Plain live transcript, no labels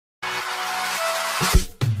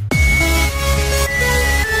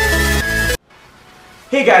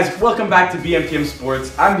Hey guys, welcome back to BMTM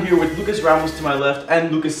Sports. I'm here with Lucas Ramos to my left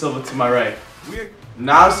and Lucas Silva to my right. We're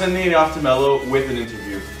now sending it off to Mello with an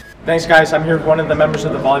interview. Thanks guys, I'm here with one of the members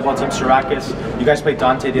of the volleyball team, Syracuse. You guys played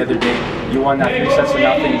Dante the other day. You won that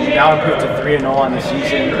 3-0. You now improved to 3-0 on the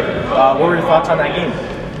season. What were your thoughts on that game?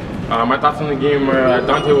 My thoughts on the game were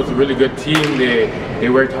Dante was a really good team. They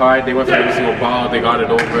worked hard, they went for every single ball, they got it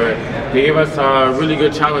over. They gave us a really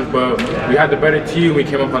good challenge, but we had the better team, we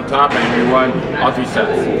came up on top and we won all 3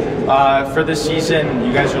 sets. For this season,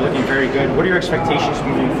 you guys are looking very good. What are your expectations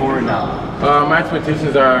moving forward now? My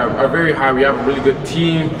expectations are very high. We have a really good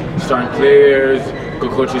team, starting players,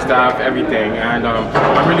 good coaching staff, everything. And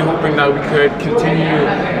I'm really hoping that we could continue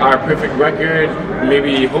our perfect record,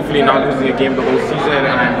 maybe hopefully not losing a game the whole season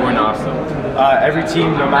and going awesome. Every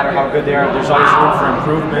team, no matter how good they are, there's always room for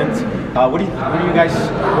improvement. What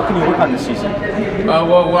can you work on this season?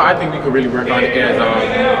 Well, I think we could really work on is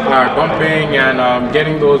our bumping and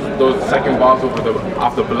getting those second balls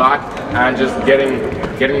off the block and just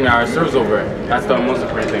getting our serves over. That's the most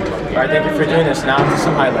important thing. All right, thank you for doing this. Now to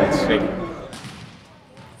some highlights. Thank you.